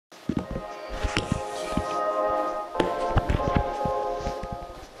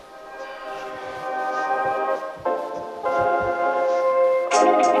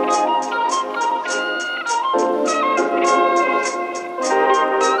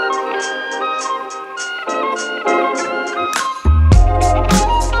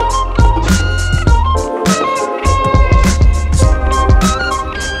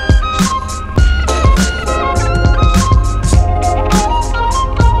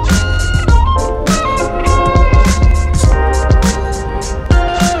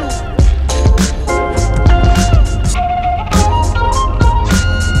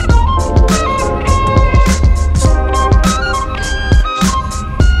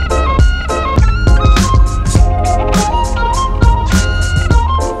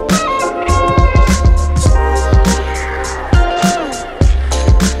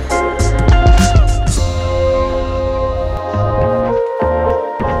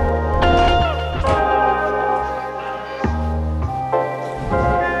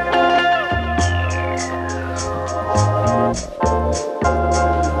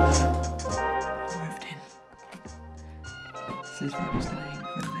studying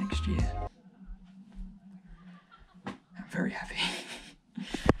for the next year. I'm very happy.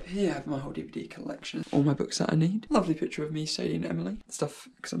 Here I have my whole DVD collection, all my books that I need. Lovely picture of me, Sadie and Emily. Stuff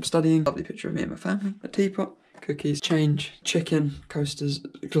because I'm studying. Lovely picture of me and my family. A teapot, cookies, change, chicken, coasters,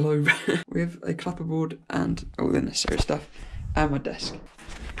 globe. We have a clapperboard and all the necessary stuff. And my desk.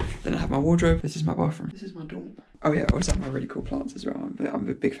 Then I have my wardrobe. This is my bathroom. This is my dorm. Oh yeah, I also have my really cool plants as well. I'm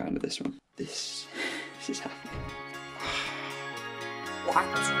a big fan of this one. This is happening. What?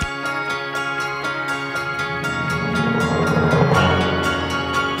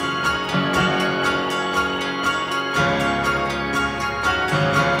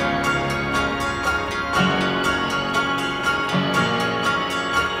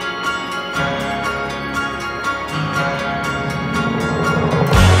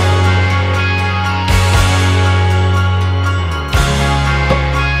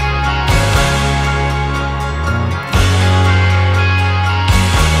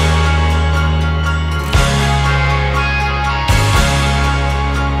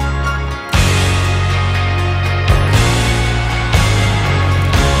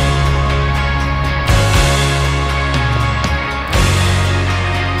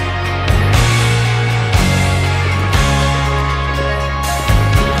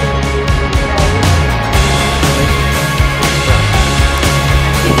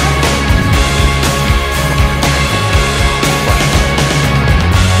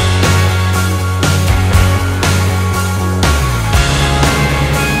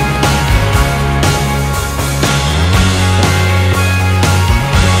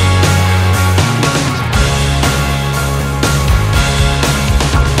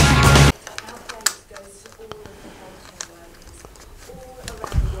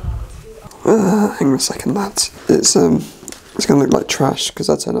 Hang on a second, lads. It's gonna look like trash because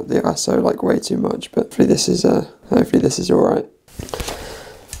I turn up the ISO like way too much, but hopefully this is alright.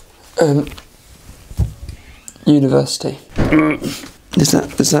 University. Is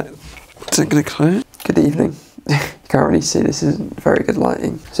that gonna close? Good evening. You can't really see, this isn't very good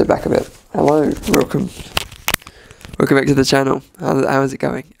lighting. Sit back a bit. Hello, welcome back to the channel. How is it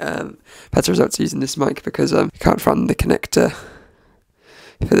going? Better results using this mic because I can't find the connector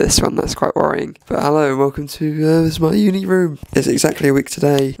for this one. That's quite worrying. But hello, welcome to this is my uni room. It's exactly a week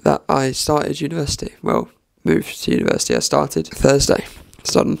today that I started university. Well, moved to university. I started on Thursday,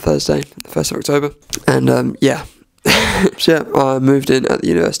 the 1st of October. And yeah. So yeah, I moved in at the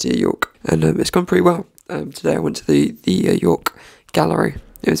University of York, and it's gone pretty well. Today I went to the York Gallery.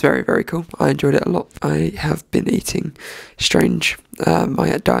 It was very, very cool. I enjoyed it a lot. I have been eating strange.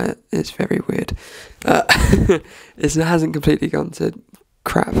 My diet is very weird. It hasn't completely gone to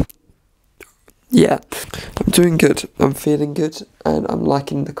crap. Yeah, I'm doing good. I'm feeling good, and I'm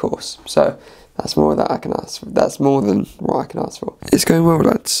liking the course. So that's more that I can ask for. That's more than what I can ask for. It's going well,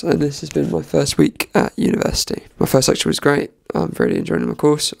 lads, and this has been my first week at university. My first lecture was great. I'm really enjoying my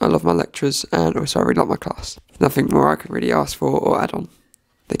course. I love my lecturers, and also I really like my class. Nothing more I can really ask for or add on.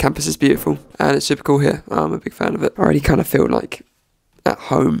 The campus is beautiful, and it's super cool here. I'm a big fan of it. I already kind of feel like at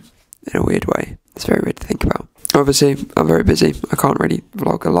home in a weird way. It's very weird to think about. Obviously, I'm very busy. I can't really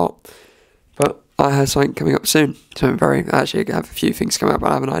vlog a lot, but I have something coming up soon. So actually I have a few things coming up, but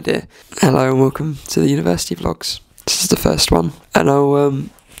I have an idea. Hello and welcome to the university vlogs. This is the first one, and I'll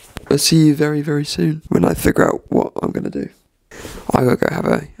see you very, very soon when I figure out what I'm gonna do. I gotta go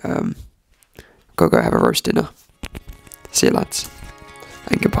have a roast dinner. See you, lads,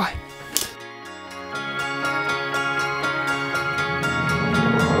 and goodbye.